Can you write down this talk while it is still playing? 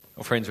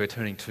Well, friends, we're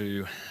turning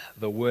to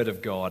the Word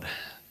of God.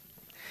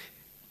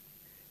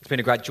 It's been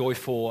a great joy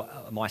for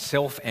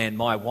myself and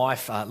my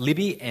wife,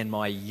 Libby, and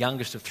my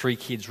youngest of three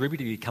kids, Ruby,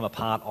 to become a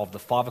part of the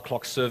 5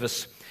 o'clock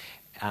service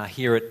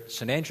here at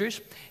St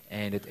Andrews.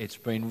 And it's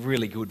been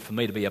really good for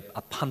me to be a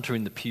punter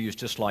in the pews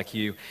just like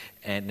you,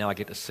 and now I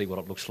get to see what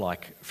it looks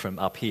like from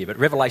up here. But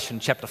Revelation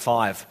chapter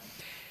 5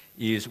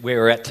 is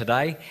where we're at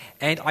today,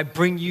 and I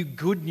bring you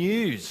good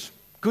news.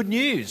 Good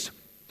news,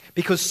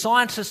 because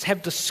scientists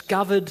have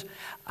discovered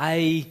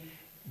a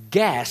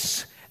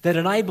gas that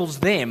enables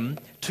them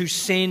to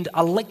send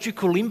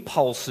electrical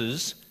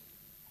impulses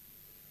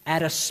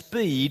at a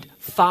speed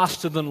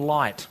faster than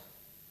light.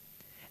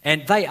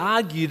 And they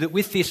argue that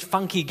with this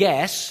funky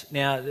gas,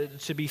 now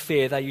to be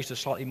fair, they used a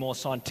slightly more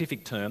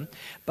scientific term,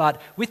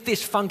 but with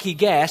this funky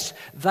gas,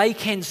 they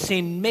can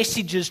send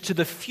messages to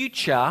the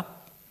future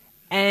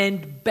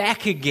and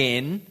back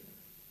again,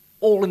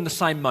 all in the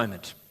same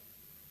moment.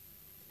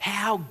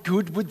 How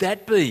good would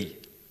that be?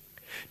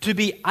 To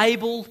be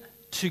able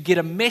to get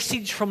a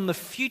message from the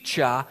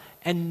future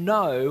and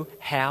know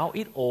how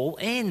it all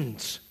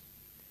ends.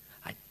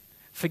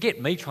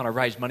 Forget me trying to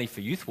raise money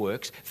for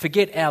YouthWorks.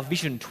 Forget our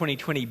Vision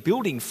 2020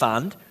 building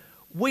fund.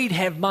 We'd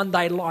have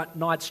Monday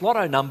night's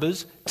lotto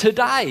numbers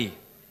today.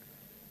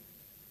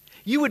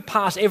 You would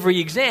pass every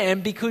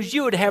exam because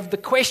you would have the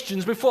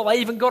questions before they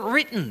even got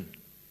written.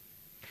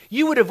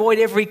 You would avoid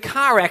every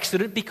car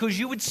accident because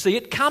you would see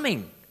it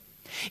coming.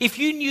 If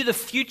you knew the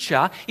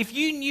future, if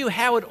you knew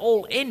how it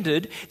all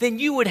ended, then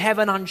you would have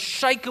an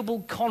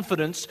unshakable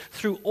confidence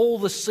through all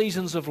the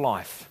seasons of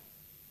life.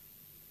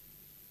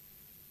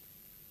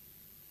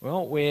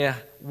 Well, we're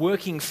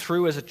working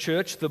through as a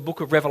church the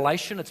book of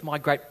Revelation. It's my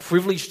great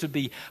privilege to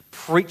be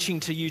preaching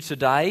to you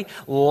today.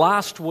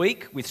 Last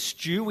week with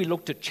Stu, we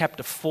looked at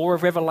chapter 4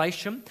 of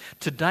Revelation.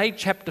 Today,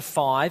 chapter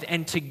 5,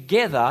 and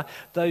together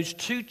those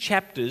two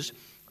chapters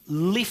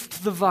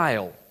lift the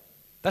veil.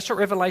 That's what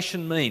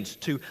Revelation means,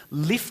 to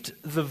lift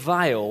the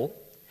veil.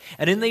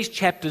 And in these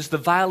chapters, the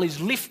veil is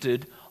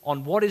lifted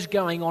on what is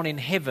going on in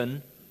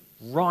heaven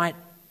right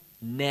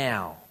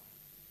now.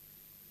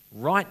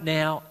 Right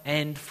now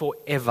and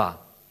forever.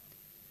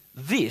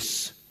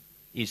 This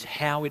is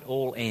how it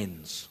all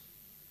ends.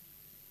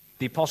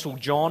 The Apostle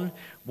John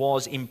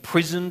was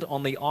imprisoned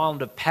on the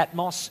island of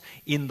Patmos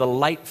in the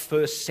late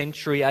 1st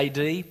century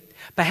AD.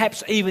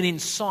 Perhaps even in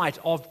sight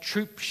of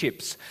troop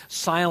ships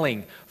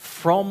sailing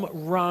from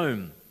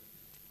Rome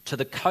to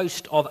the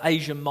coast of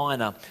Asia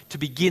Minor to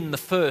begin the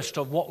first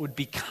of what would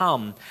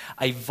become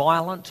a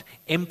violent,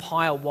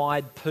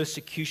 empire-wide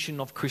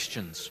persecution of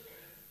Christians.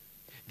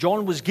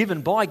 John was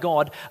given by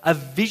God a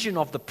vision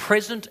of the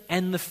present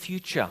and the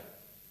future.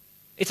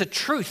 It's a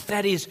truth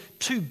that is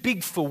too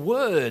big for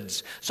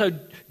words. So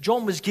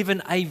John was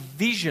given a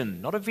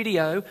vision, not a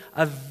video,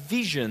 a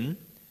vision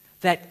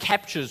that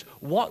captures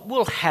what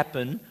will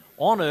happen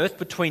on earth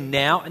between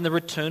now and the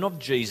return of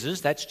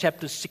Jesus. That's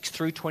chapters 6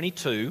 through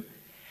 22,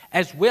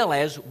 as well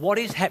as what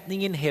is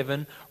happening in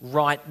heaven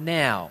right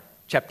now,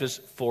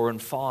 chapters 4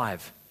 and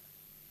 5.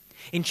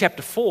 In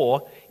chapter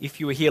 4, if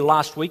you were here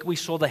last week, we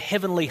saw the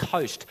heavenly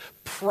host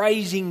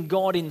praising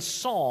God in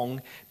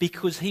song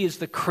because he is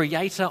the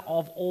creator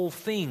of all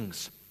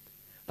things.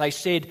 They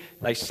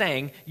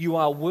sang, "You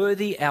are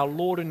worthy, our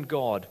Lord and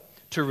God,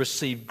 to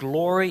receive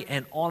glory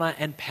and honor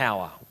and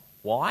power."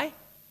 Why?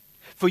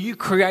 For you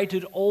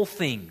created all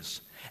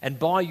things, and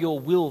by your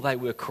will they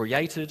were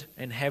created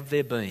and have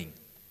their being.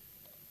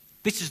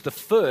 This is the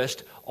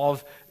first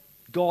of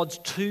God's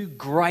two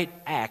great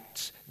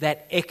acts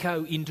that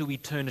echo into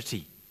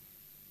eternity.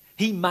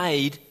 He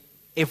made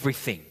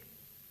everything.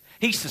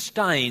 He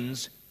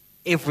sustains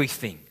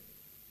everything.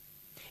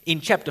 In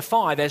chapter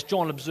 5, as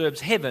John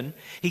observes heaven,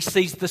 he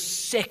sees the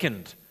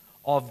second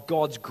of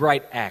God's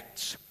great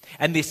acts.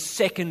 And this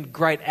second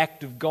great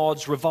act of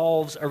God's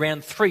revolves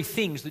around three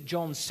things that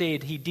John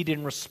said he did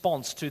in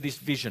response to this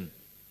vision.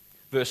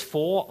 Verse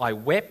 4, I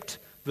wept.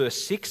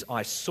 Verse 6,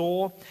 I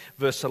saw.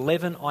 Verse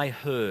 11, I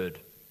heard.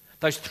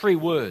 Those three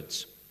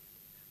words,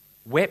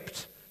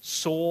 wept,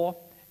 saw,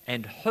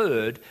 and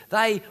heard,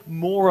 they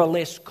more or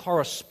less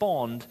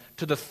correspond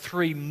to the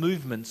three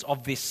movements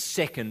of this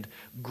second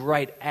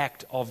great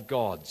act of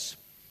God's.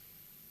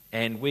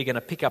 And we're going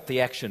to pick up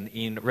the action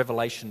in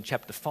Revelation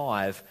chapter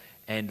 5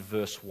 and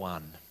verse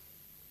 1.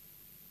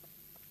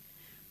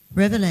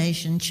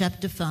 Revelation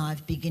chapter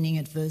 5, beginning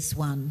at verse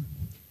 1.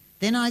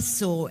 Then I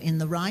saw in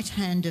the right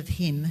hand of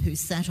him who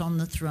sat on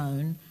the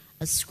throne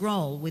a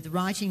scroll with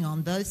writing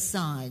on both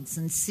sides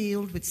and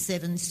sealed with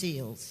 7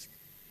 seals.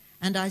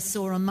 And I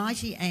saw a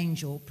mighty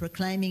angel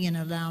proclaiming in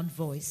a loud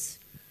voice,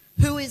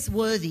 "Who is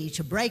worthy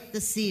to break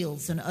the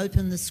seals and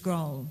open the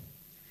scroll?"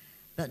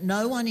 But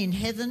no one in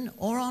heaven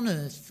or on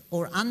earth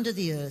or under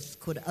the earth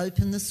could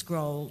open the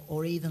scroll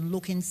or even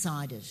look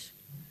inside it.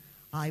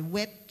 I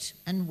wept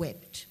and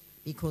wept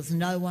because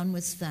no one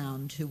was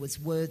found who was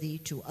worthy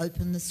to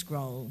open the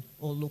scroll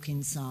or look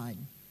inside.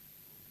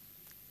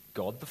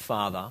 God the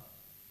Father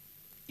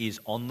is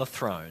on the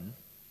throne,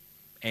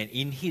 and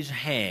in his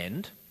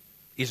hand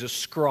is a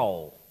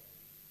scroll.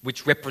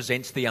 which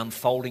represents the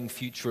unfolding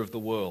future of the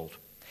world.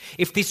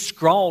 If this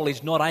scroll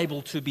is not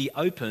able to be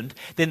opened,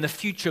 then the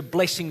future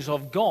blessings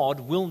of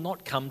God will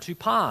not come to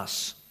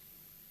pass.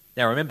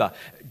 Now remember,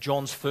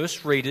 John's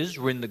first readers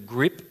were in the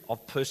grip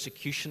of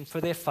persecution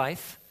for their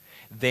faith.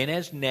 Then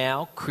as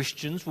now,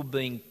 Christians were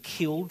being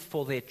killed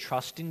for their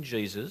trust in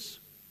Jesus.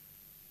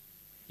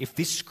 If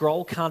this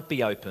scroll can't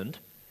be opened,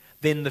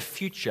 then the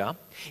future,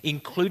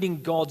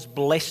 including God's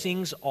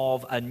blessings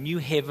of a new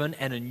heaven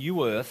and a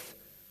new earth,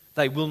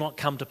 they will not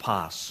come to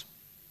pass.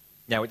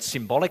 Now it's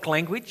symbolic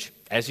language,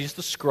 as is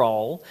the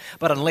scroll,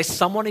 but unless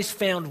someone is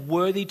found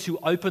worthy to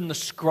open the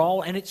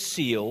scroll and its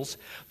seals,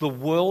 the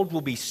world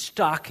will be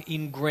stuck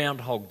in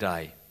Groundhog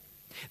Day.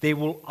 There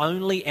will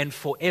only and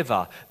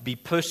forever be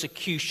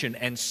persecution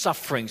and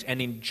sufferings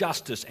and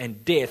injustice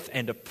and death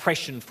and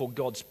oppression for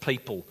God's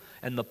people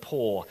and the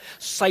poor.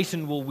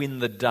 Satan will win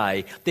the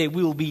day. There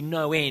will be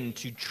no end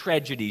to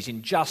tragedies,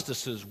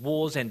 injustices,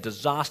 wars and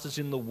disasters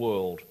in the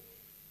world.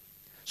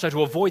 So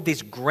to avoid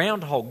this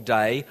Groundhog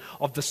Day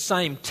of the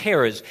same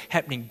terrors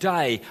happening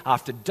day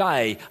after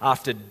day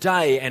after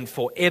day and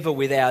forever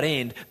without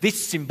end,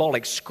 this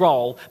symbolic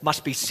scroll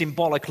must be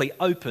symbolically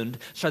opened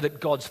so that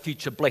God's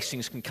future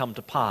blessings can come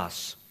to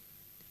pass.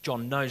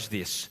 John knows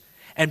this.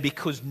 And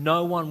because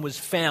no one was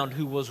found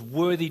who was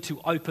worthy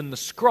to open the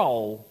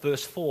scroll,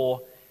 verse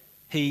 4,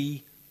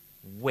 he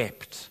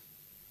wept.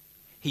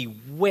 He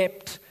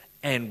wept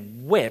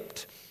and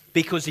wept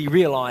because he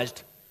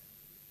realized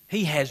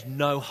he has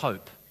no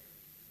hope.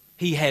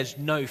 He has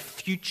no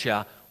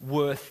future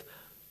worth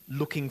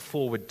looking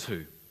forward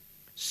to.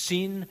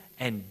 Sin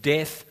and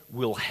death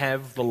will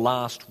have the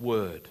last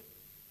word.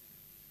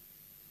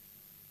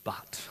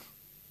 But,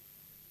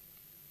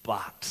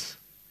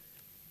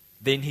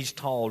 then he's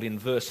told in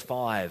verse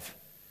 5,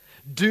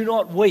 do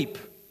not weep.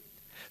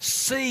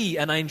 See,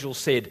 an angel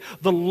said,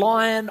 the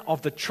Lion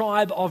of the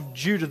tribe of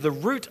Judah, the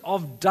Root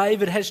of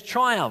David, has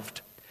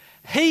triumphed.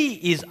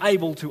 He is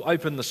able to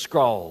open the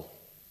scroll.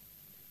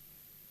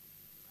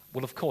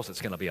 Well, of course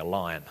it's going to be a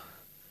lion.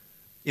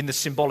 In the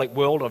symbolic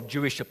world of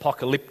Jewish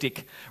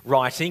apocalyptic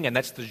writing, and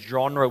that's the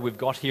genre we've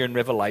got here in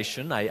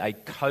Revelation, a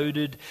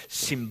coded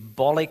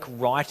symbolic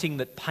writing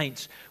that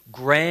paints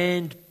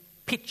grand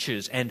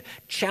pictures and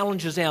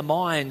challenges our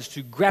minds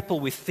to grapple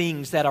with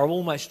things that are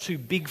almost too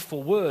big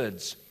for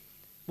words.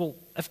 Well,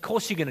 of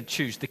course you're going to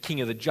choose the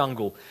king of the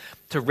jungle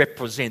to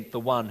represent the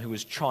one who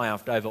has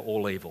triumphed over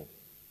all evil.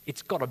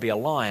 It's got to be a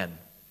lion.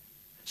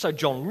 So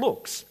John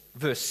looks,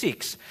 verse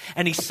 6,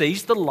 and he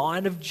sees the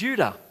Lion of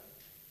Judah.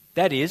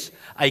 That is,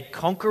 a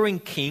conquering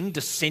king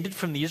descended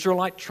from the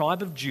Israelite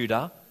tribe of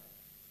Judah.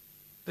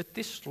 But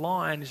this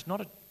lion is not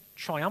a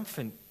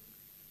triumphant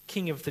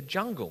king of the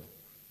jungle.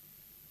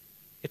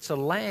 It's a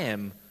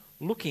lamb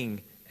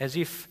looking as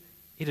if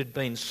it had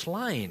been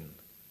slain.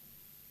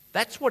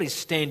 That's what is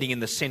standing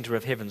in the center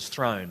of heaven's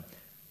throne.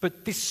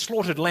 But this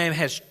slaughtered lamb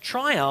has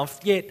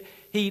triumphed, yet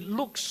he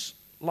looks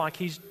like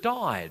he's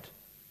died.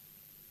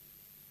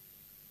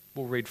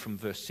 We'll read from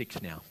verse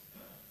 6 now.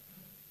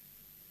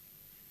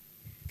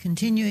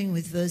 Continuing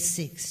with verse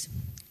 6.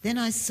 Then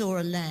I saw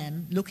a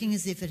lamb looking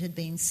as if it had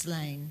been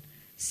slain,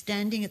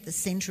 standing at the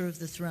centre of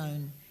the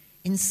throne,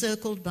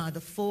 encircled by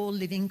the 4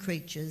 living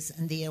creatures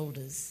and the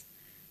elders.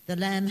 The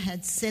lamb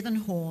had 7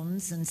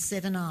 horns and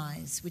 7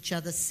 eyes, which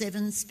are the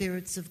 7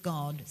 spirits of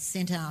God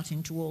sent out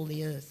into all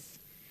the earth.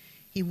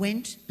 He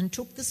went and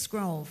took the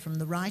scroll from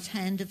the right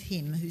hand of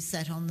him who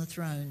sat on the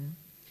throne.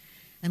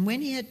 And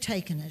when he had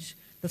taken it,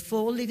 the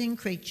 4 living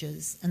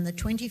creatures and the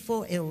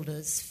 24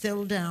 elders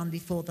fell down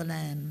before the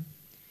Lamb.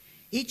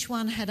 Each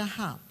one had a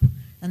harp,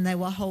 and they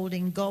were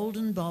holding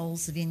golden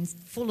bowls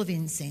full of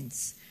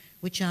incense,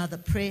 which are the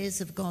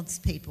prayers of God's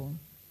people.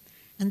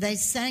 And they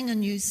sang a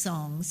new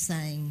song,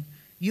 saying,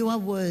 You are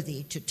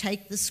worthy to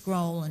take the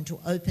scroll and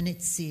to open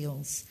its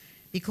seals,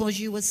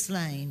 because you were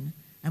slain,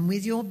 and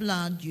with your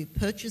blood you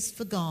purchased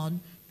for God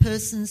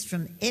persons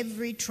from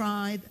every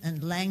tribe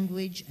and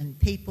language and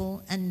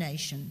people and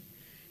nation.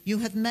 You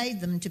have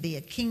made them to be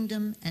a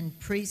kingdom and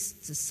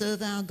priests to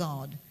serve our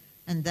God,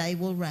 and they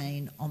will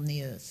reign on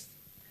the earth.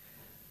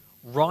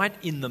 Right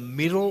in the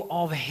middle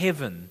of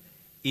heaven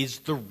is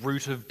the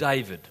Root of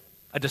David,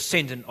 a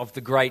descendant of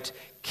the great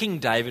King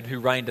David who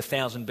reigned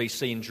 1000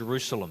 BC in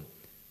Jerusalem.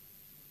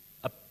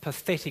 A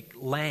pathetic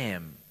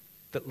lamb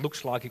that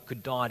looks like it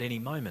could die at any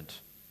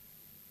moment.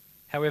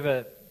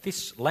 However,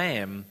 this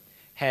lamb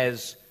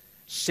has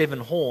 7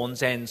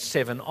 horns and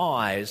 7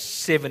 eyes.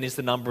 7 is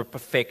the number of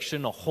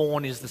perfection, a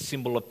horn is the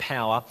symbol of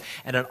power,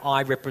 and an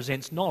eye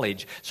represents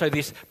knowledge. So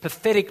this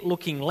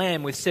pathetic-looking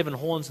lamb with 7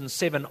 horns and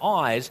 7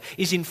 eyes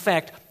is in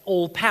fact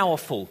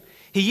all-powerful.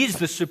 He is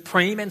the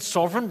supreme and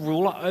sovereign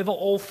ruler over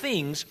all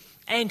things,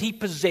 and he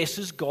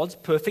possesses God's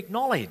perfect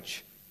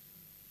knowledge.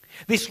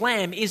 This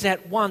lamb is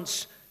at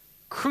once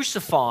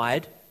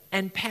crucified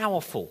and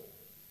powerful,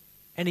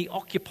 and he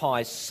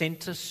occupies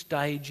center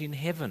stage in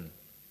heaven.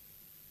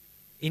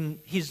 In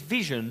his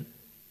vision,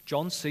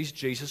 John sees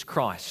Jesus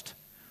Christ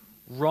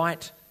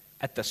right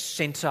at the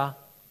centre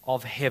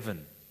of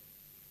heaven.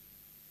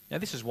 Now,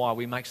 this is why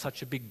we make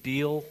such a big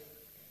deal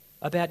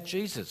about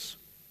Jesus,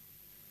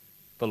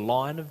 the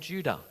Lion of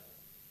Judah,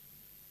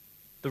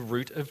 the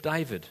Root of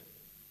David.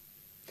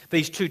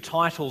 These two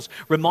titles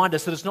remind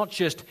us that it's not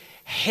just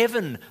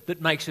heaven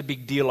that makes a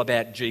big deal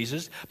about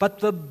Jesus, but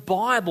the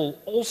Bible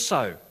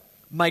also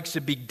makes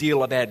a big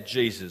deal about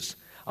Jesus.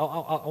 I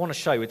want to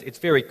show you, it's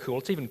very cool.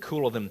 It's even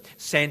cooler than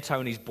Santo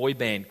and his boy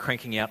band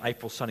cranking out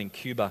April Sun in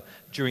Cuba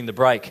during the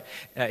break.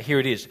 Here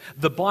it is.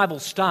 The Bible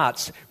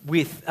starts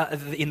with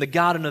in the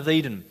Garden of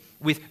Eden,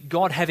 with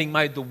God having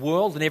made the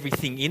world and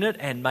everything in it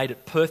and made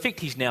it perfect.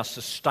 He's now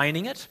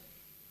sustaining it.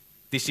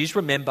 This is,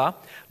 remember,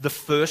 the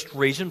first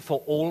reason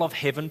for all of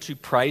heaven to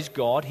praise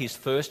God, his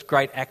first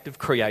great act of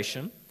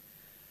creation.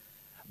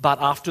 But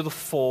after the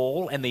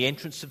fall and the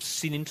entrance of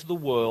sin into the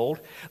world,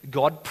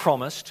 God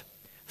promised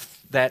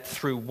that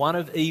through one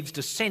of Eve's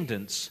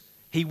descendants,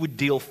 he would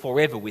deal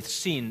forever with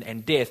sin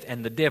and death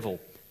and the devil.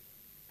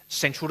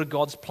 Central to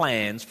God's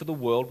plans for the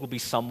world will be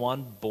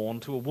someone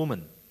born to a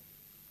woman.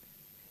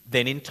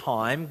 Then in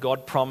time,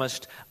 God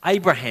promised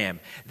Abraham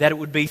that it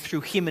would be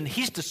through him and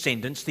his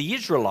descendants, the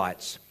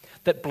Israelites,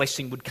 that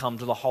blessing would come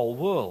to the whole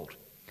world.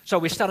 So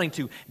we're starting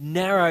to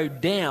narrow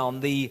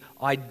down the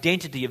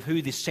identity of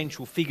who this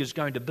central figure is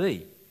going to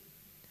be.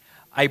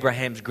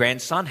 Abraham's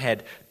grandson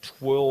had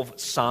 12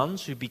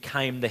 sons who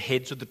became the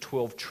heads of the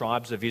 12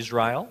 tribes of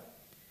Israel.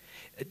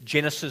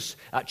 Genesis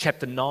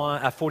chapter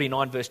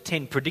 49 verse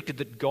 10 predicted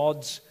that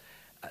God's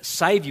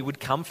Saviour would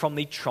come from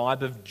the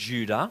tribe of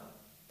Judah.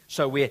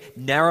 So we're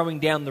narrowing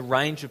down the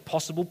range of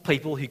possible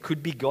people who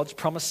could be God's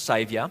promised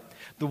Saviour,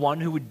 the one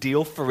who would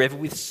deal forever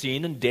with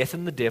sin and death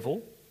and the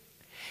devil.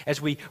 As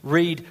we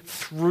read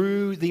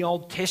through the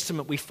Old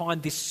Testament, we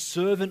find this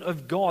servant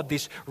of God,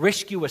 this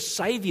rescuer,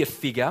 saviour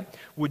figure,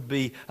 would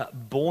be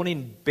born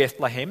in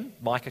Bethlehem,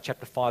 Micah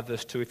chapter 5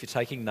 verse 2 if you're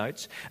taking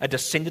notes, a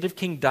descendant of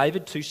King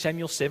David, 2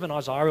 Samuel 7,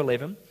 Isaiah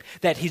 11,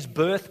 that his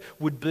birth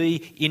would be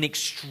in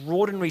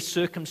extraordinary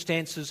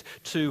circumstances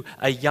to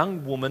a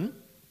young woman,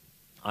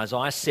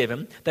 Isaiah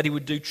 7, that he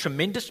would do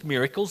tremendous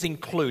miracles,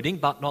 including,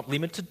 but not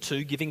limited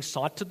to, giving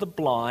sight to the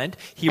blind,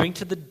 hearing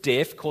to the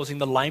deaf, causing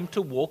the lame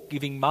to walk,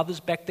 giving mothers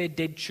back their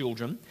dead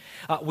children.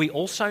 We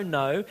also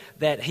know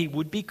that he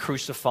would be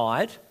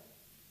crucified.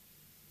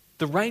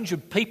 The range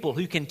of people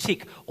who can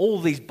tick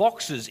all these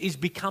boxes is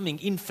becoming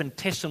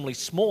infinitesimally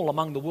small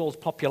among the world's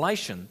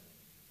population.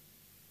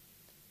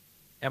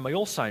 And we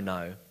also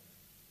know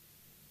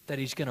that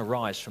he's going to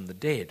rise from the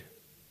dead.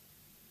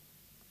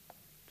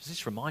 Does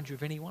this remind you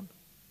of anyone?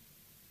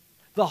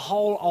 The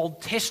whole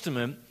Old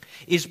Testament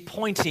is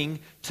pointing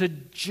to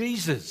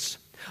Jesus,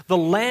 the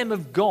Lamb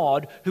of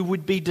God who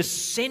would be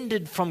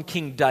descended from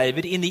King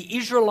David in the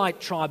Israelite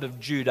tribe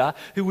of Judah,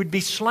 who would be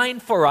slain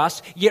for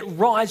us, yet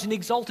rise in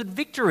exalted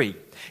victory.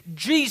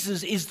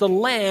 Jesus is the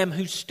Lamb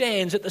who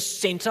stands at the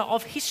centre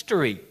of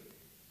history.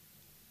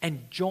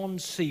 And John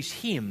sees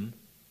him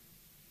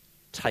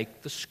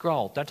take the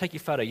scroll. Don't take your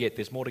photo yet,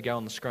 there's more to go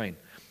on the screen.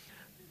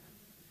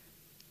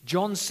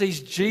 John sees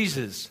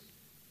Jesus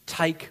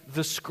take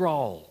the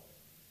scroll.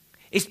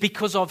 It's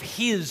because of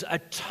his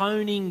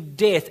atoning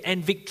death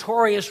and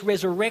victorious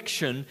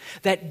resurrection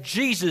that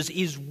Jesus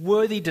is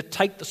worthy to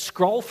take the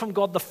scroll from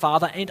God the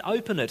Father and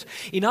open it.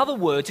 In other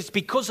words, it's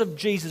because of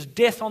Jesus'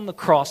 death on the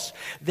cross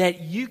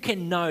that you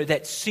can know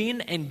that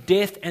sin and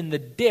death and the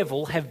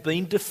devil have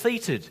been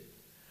defeated.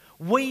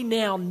 We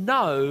now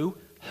know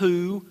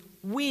who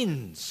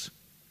wins.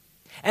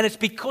 And it's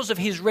because of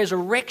his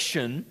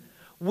resurrection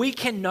we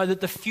can know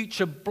that the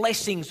future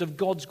blessings of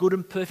God's good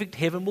and perfect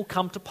heaven will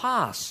come to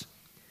pass.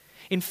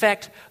 In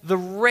fact, the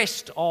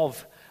rest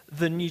of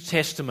the New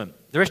Testament,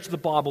 the rest of the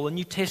Bible, the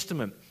New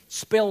Testament,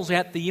 spells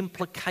out the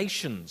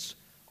implications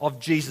of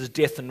Jesus'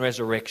 death and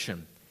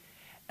resurrection.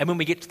 And when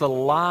we get to the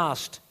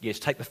last, yes,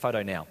 take the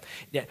photo now.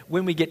 Yeah,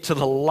 when we get to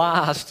the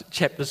last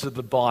chapters of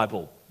the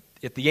Bible,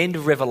 at the end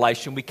of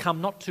Revelation, we come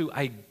not to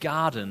a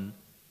garden,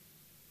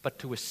 but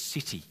to a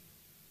city,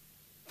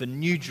 the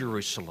New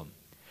Jerusalem,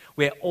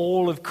 where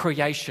all of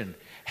creation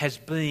has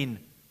been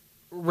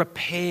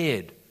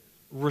repaired,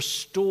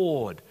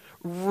 restored,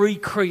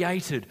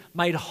 recreated,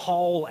 made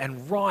whole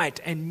and right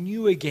and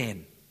new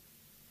again.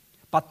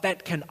 But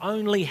that can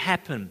only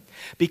happen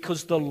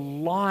because the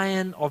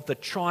Lion of the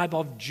tribe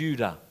of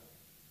Judah,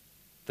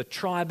 the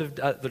tribe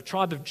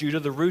of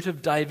Judah, the Root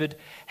of David,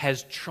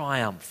 has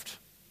triumphed.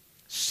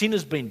 Sin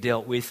has been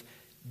dealt with.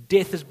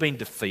 Death has been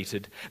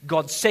defeated.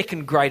 God's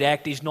second great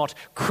act is not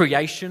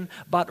creation,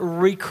 but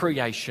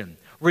recreation,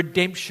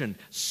 redemption,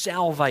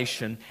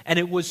 salvation, and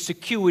it was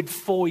secured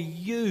for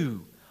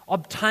you,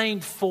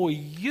 obtained for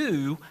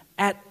you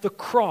at the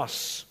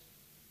cross.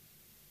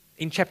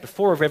 In chapter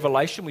 4 of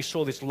Revelation, we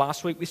saw this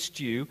last week with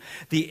Stu,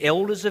 the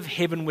elders of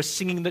heaven were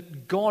singing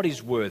that God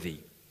is worthy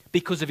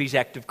because of his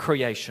act of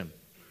creation.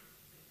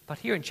 But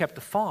here in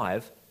chapter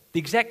 5, the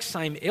exact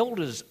same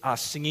elders are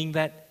singing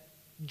that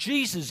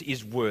Jesus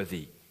is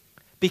worthy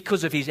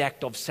because of his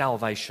act of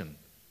salvation.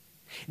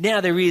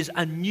 Now there is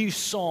a new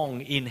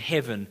song in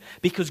heaven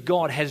because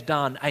God has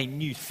done a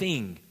new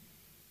thing.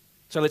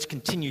 So let's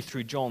continue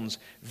through John's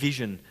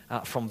vision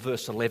from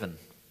verse 11.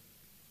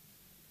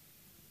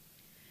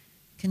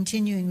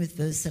 Continuing with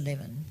verse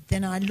 11.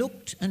 Then I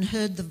looked and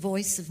heard the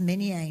voice of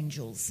many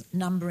angels,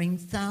 numbering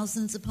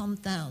thousands upon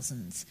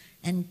thousands,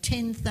 and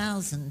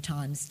 10,000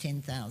 times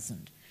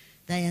 10,000.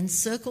 They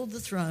encircled the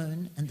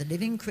throne and the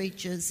living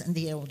creatures and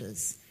the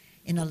elders.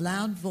 In a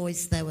loud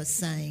voice they were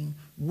saying,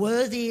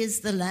 "Worthy is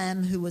the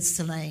Lamb who was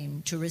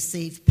slain to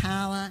receive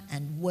power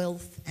and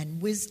wealth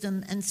and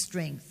wisdom and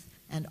strength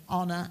and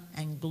honour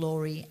and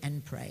glory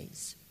and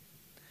praise."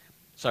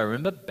 So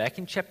remember, back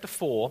in chapter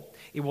 4,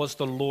 it was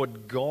the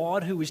Lord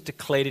God who was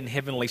declared in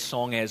heavenly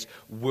song as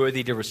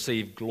worthy to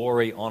receive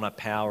glory, honour,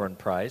 power and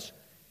praise.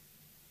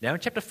 Now in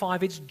chapter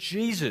 5, it's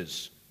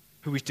Jesus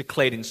who is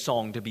declared in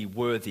song to be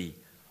worthy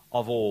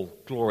of all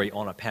glory,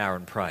 honour, power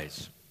and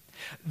praise.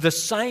 The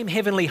same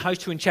heavenly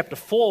host who in chapter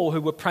 4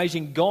 who were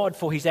praising God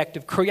for his act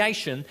of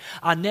creation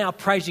are now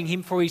praising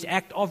him for his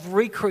act of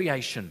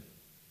recreation.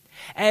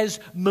 As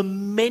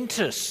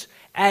momentous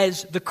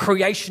as the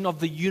creation of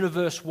the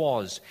universe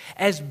was,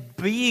 as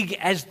big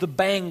as the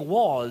bang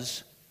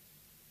was,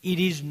 it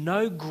is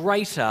no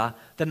greater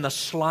than the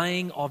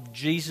slaying of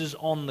Jesus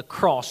on the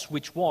cross,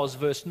 which was,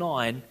 verse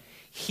 9,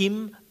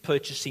 him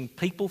purchasing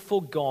people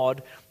for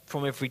God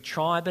from every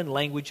tribe and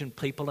language and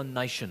people and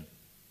nation.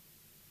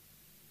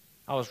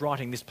 I was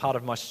writing this part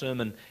of my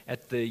sermon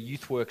at the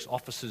YouthWorks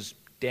offices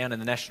down in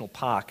the national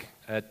park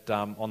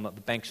on the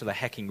banks of the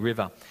Hacking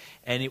River,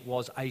 and it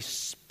was a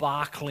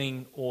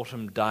sparkling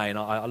autumn day. And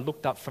I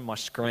looked up from my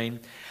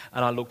screen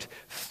and I looked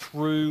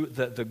through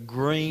the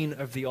green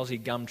of the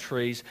Aussie gum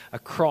trees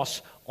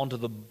across onto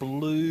the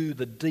blue,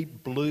 the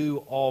deep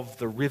blue of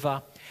the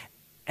river.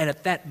 And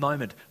at that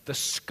moment, the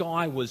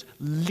sky was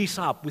lit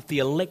up with the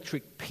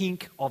electric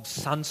pink of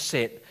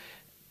sunset.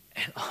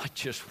 And I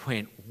just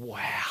went,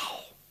 wow.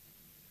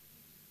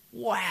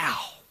 Wow.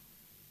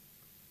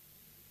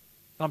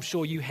 I'm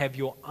sure you have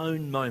your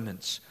own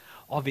moments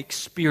of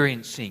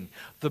experiencing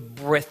the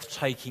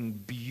breathtaking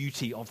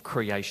beauty of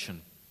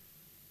creation.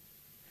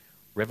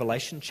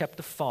 Revelation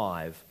chapter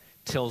 5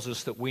 tells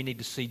us that we need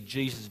to see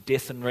Jesus'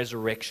 death and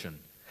resurrection,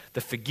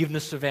 the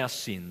forgiveness of our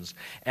sins,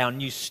 our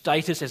new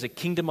status as a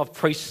kingdom of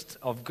priests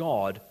of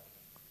God.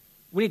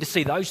 We need to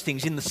see those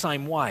things in the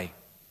same way.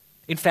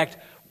 In fact,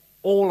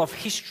 all of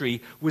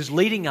history was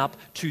leading up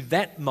to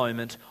that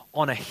moment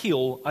on a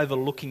hill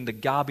overlooking the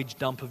garbage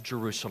dump of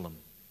Jerusalem.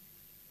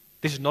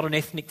 This is not an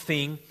ethnic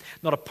thing,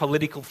 not a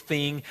political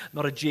thing,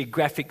 not a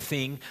geographic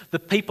thing. The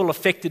people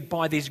affected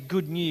by this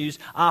good news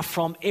are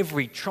from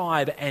every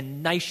tribe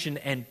and nation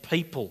and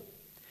people.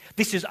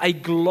 This is a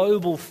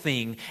global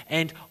thing,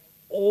 and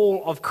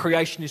all of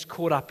creation is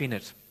caught up in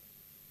it.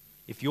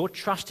 If your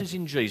trust is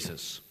in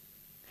Jesus,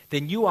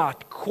 then you are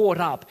caught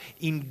up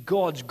in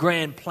God's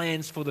grand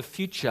plans for the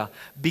future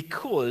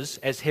because,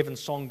 as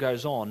Heaven's song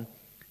goes on,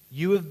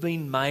 you have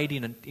been made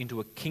into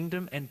a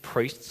kingdom and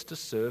priests to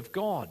serve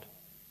God.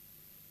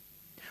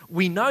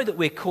 We know that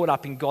we're caught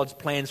up in God's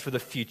plans for the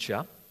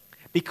future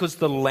because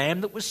the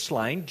Lamb that was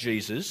slain,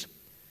 Jesus,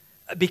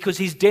 because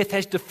his death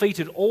has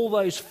defeated all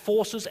those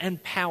forces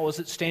and powers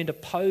that stand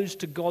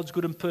opposed to God's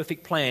good and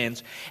perfect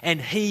plans, and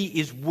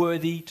he is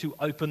worthy to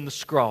open the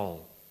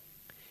scroll.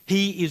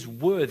 He is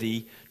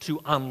worthy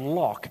to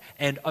unlock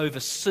and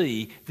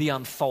oversee the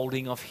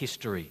unfolding of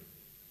history.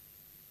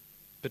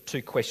 But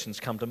two questions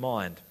come to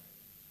mind.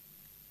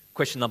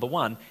 Question number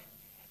one,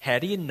 how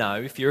do you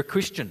know if you're a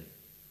Christian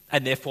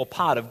and therefore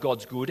part of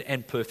God's good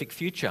and perfect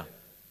future?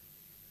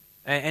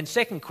 And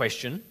second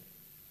question,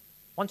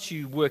 once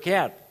you work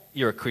out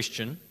you're a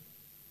Christian,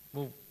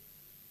 well, what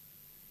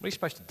are you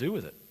supposed to do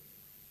with it?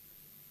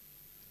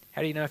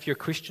 How do you know if you're a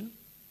Christian?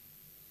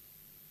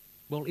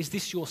 Well, is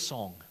this your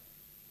song?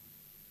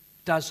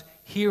 Does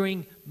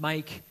hearing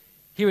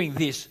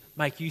this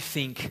make you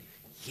think,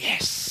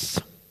 yes,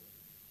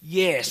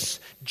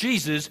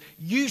 Jesus,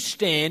 you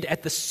stand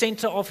at the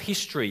center of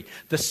history,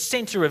 the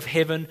center of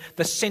heaven,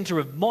 the center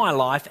of my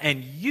life,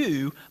 and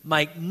you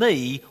make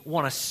me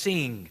want to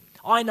sing.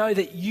 I know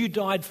that you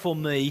died for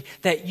me,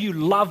 that you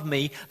love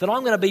me, that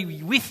I'm going to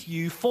be with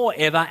you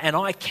forever, and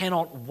I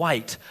cannot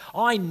wait.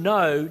 I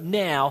know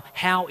now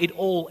how it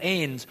all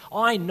ends.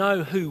 I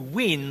know who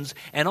wins,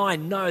 and I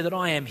know that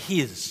I am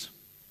his.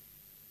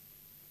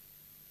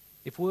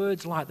 If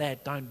words like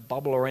that don't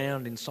bubble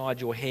around inside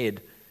your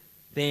head,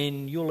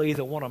 then you'll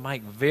either want to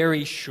make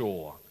very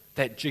sure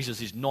that Jesus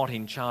is not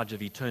in charge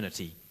of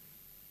eternity,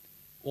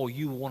 or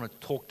you want to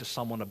talk to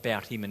someone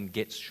about him and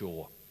get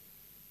sure.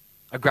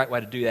 A great way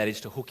to do that is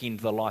to hook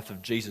into the Life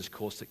of Jesus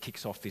course that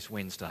kicks off this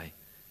Wednesday.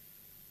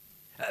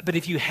 But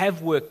if you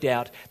have worked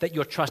out that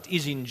your trust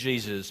is in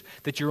Jesus,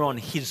 that you're on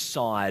his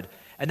side,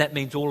 and that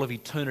means all of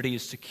eternity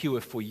is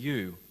secure for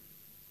you,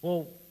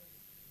 well,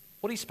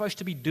 what are you supposed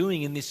to be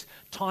doing in this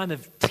time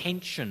of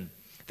tension,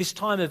 this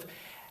time of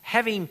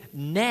having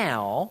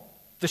now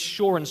the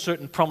sure and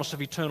certain promise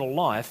of eternal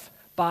life,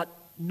 but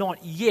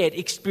not yet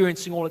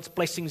experiencing all its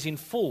blessings in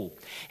full?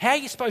 How are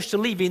you supposed to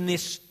live in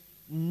this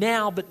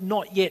now but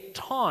not yet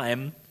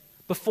time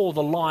before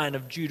the Lion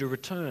of Judah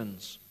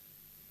returns?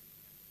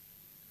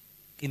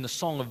 In the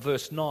song of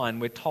verse 9,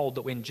 we're told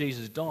that when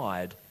Jesus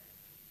died,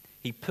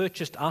 He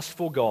purchased us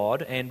for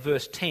God, and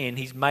verse 10,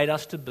 he's made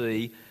us to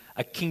be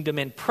a kingdom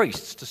and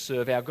priests to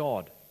serve our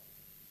God.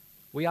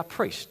 We are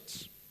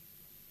priests.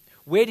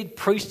 Where did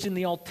priests in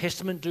the Old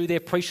Testament do their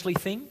priestly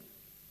thing?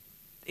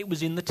 It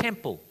was in the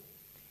temple,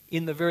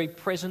 in the very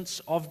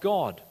presence of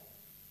God.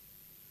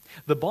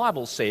 The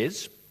Bible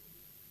says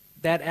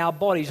that our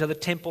bodies are the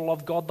temple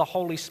of God, the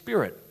Holy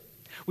Spirit.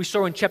 We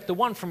saw in chapter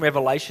 1 from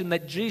Revelation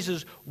that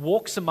Jesus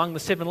walks among the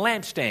 7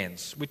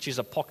 lampstands, which is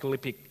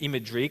apocalyptic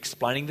imagery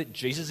explaining that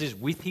Jesus is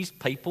with his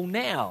people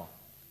now.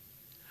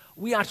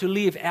 We are to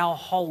live our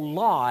whole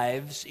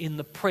lives in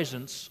the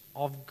presence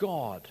of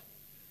God.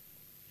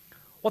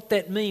 What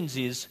that means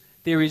is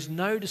there is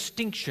no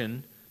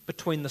distinction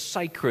between the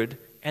sacred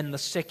and the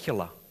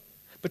secular,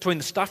 between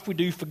the stuff we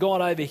do for God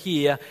over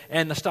here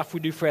and the stuff we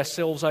do for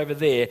ourselves over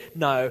there.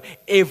 No,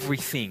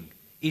 everything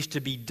is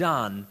to be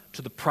done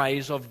to the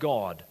praise of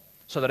God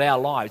so that our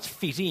lives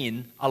fit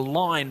in,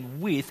 align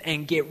with,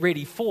 and get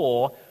ready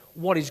for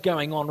what is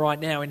going on right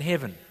now in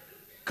heaven,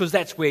 because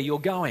that's where you're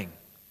going.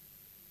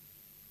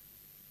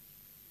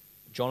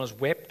 John has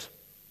wept,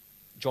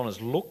 John has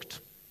looked,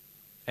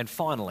 and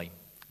finally,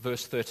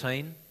 verse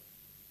 13,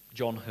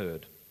 John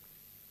heard.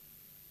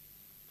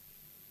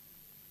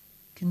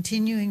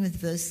 Continuing with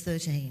verse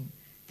 13,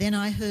 then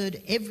I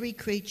heard every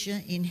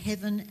creature in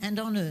heaven and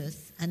on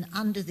earth and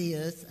under the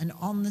earth and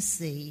on the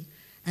sea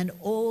and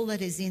all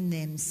that is in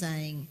them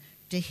saying,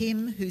 to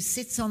him who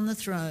sits on the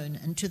throne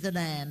and to the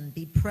Lamb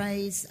be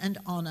praise and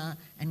honour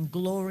and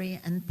glory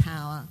and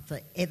power for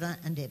ever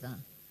and ever.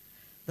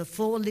 The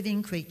 4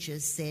 living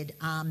creatures said,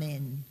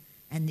 Amen,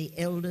 and the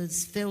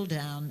elders fell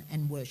down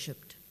and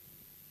worshipped.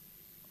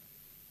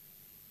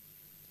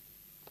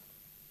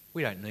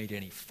 We don't need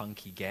any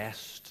funky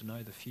gas to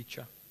know the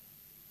future.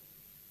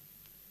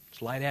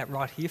 It's laid out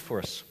right here for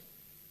us.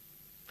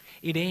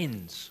 It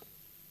ends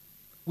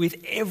with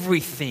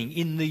everything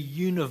in the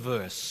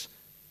universe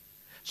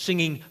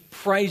singing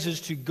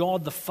praises to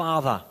God the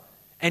Father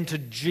and to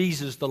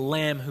Jesus, the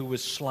Lamb who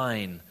was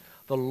slain,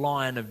 the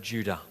Lion of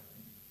Judah.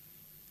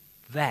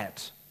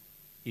 That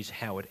is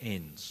how it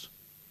ends.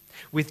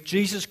 With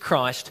Jesus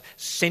Christ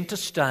centre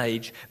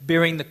stage,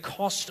 bearing the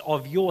cost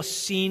of your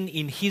sin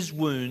in his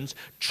wounds,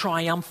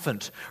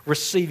 triumphant,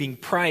 receiving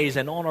praise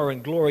and honour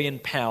and glory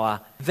and power.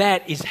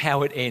 That is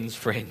how it ends,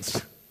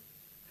 friends.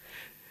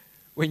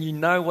 When you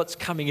know what's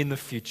coming in the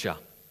future,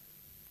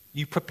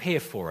 you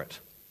prepare for it.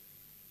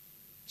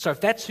 So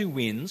if that's who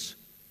wins,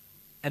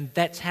 and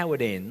that's how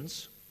it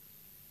ends,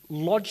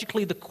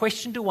 logically the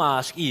question to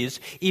ask is,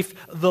 if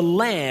the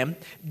Lamb,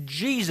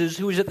 Jesus,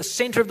 who is at the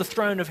centre of the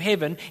throne of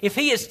heaven, if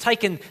he has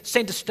taken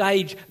centre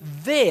stage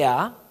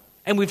there,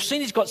 and we've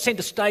seen he's got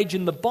centre stage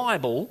in the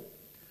Bible,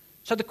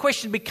 so the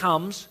question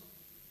becomes,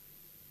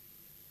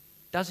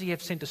 does he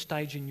have centre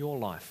stage in your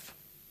life?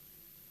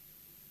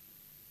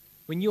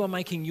 When you are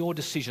making your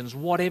decisions,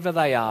 whatever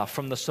they are,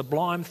 from the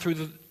sublime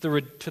through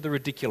to the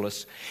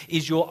ridiculous,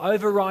 is your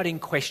overriding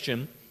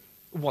question,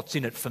 what's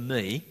in it for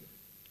me?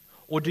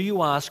 Or do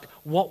you ask,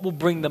 what will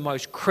bring the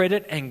most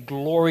credit and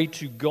glory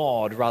to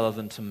God rather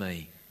than to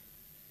me?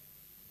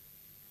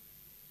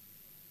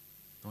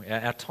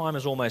 Our time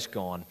is almost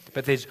gone,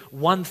 but there's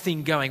one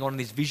thing going on in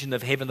this vision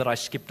of heaven that I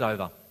skipped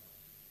over.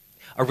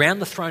 Around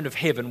the throne of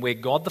heaven, where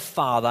God the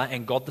Father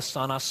and God the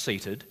Son are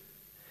seated,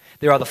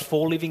 there are the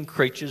 4 living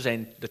creatures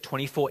and the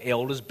 24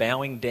 elders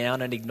bowing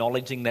down and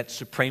acknowledging that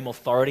supreme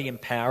authority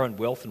and power and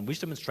wealth and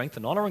wisdom and strength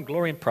and honour and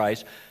glory and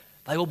praise,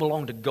 they all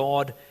belong to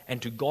God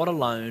and to God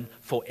alone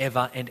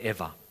forever and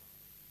ever.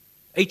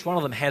 Each one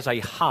of them has a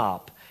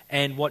harp,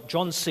 and what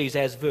John sees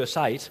as verse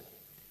 8,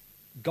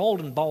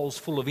 golden bowls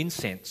full of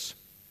incense,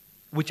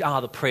 which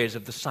are the prayers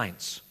of the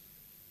saints.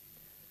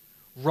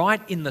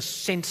 Right in the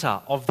centre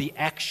of the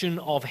action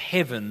of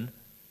heaven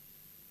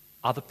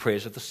are the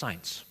prayers of the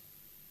saints.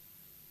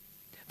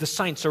 The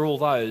saints are all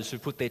those who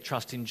put their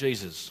trust in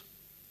Jesus.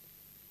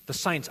 The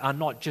saints are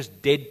not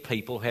just dead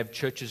people who have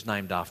churches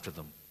named after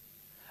them.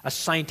 A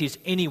saint is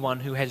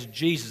anyone who has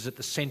Jesus at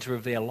the centre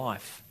of their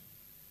life.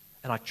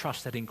 And I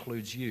trust that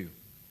includes you.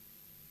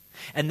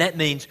 And that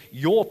means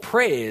your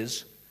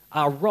prayers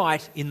are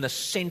right in the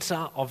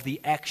centre of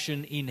the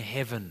action in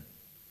heaven.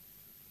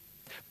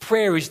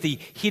 Prayer is the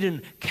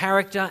hidden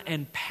character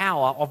and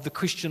power of the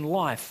Christian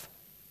life.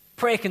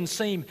 Prayer can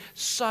seem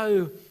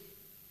so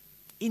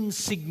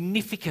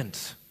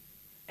insignificant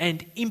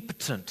and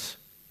impotent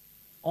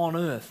on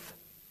earth,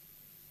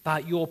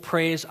 but your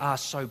prayers are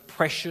so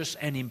precious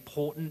and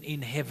important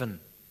in heaven.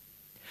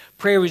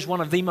 Prayer is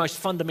one of the most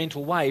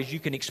fundamental ways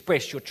you can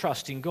express your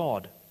trust in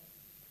God.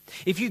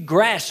 If you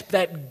grasp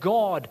that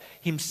God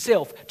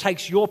himself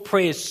takes your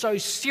prayers so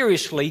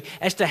seriously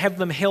as to have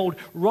them held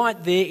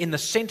right there in the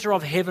centre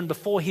of heaven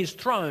before his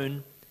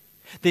throne,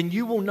 then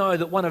you will know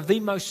that one of the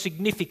most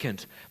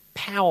significant,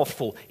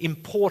 powerful,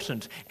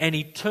 important, and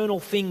eternal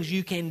things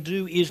you can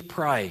do is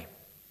pray.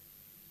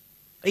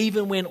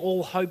 Even when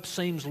all hope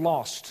seems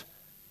lost,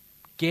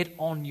 get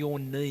on your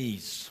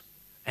knees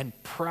and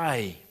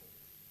pray.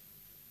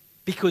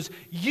 Because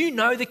you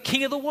know the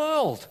King of the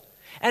world.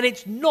 And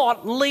it's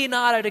not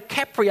Leonardo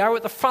DiCaprio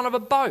at the front of a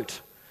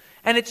boat.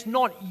 And it's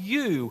not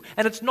you.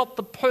 And it's not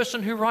the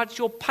person who writes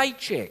your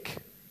paycheck.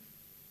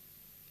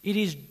 It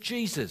is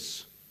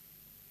Jesus.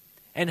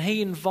 And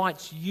he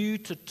invites you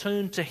to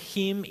turn to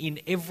him in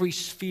every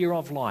sphere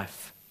of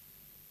life.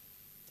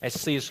 As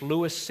C.S.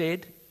 Lewis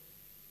said,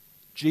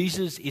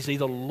 Jesus is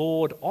either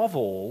Lord of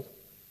all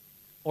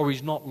or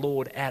he's not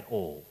Lord at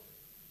all.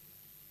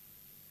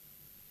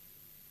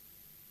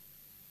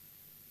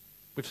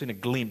 We've seen a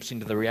glimpse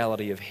into the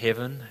reality of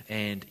heaven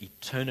and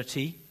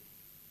eternity,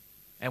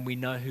 and we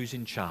know who's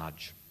in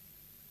charge.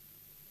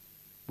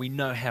 We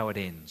know how it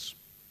ends.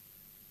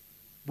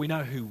 We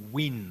know who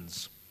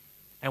wins,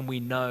 and we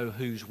know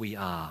whose we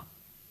are.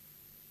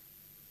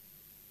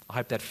 I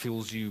hope that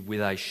fills you with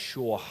a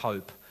sure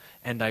hope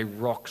and a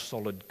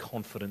rock-solid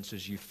confidence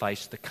as you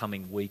face the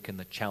coming week and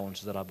the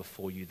challenges that are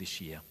before you this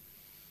year.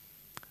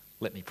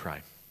 Let me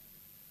pray.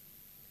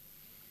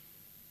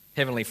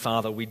 Heavenly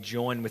Father, we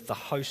join with the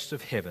hosts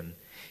of heaven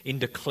in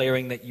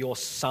declaring that your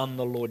Son,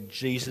 the Lord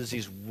Jesus,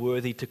 is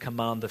worthy to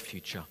command the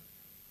future.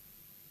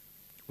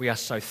 We are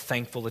so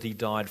thankful that he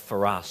died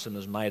for us and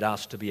has made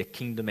us to be a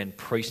kingdom and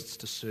priests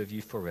to serve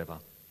you forever.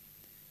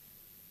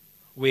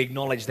 We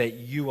acknowledge that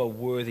you are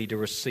worthy to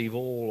receive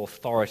all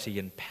authority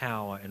and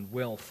power and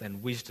wealth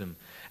and wisdom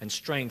and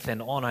strength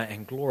and honour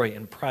and glory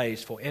and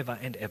praise forever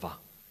and ever.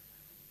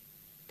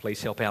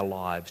 Please help our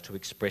lives to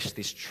express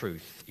this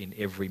truth in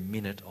every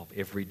minute of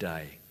every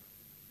day.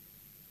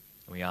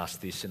 And we ask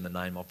this in the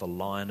name of the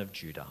Lion of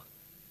Judah,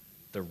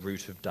 the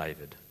Root of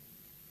David,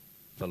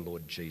 the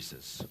Lord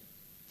Jesus.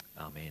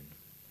 Amen.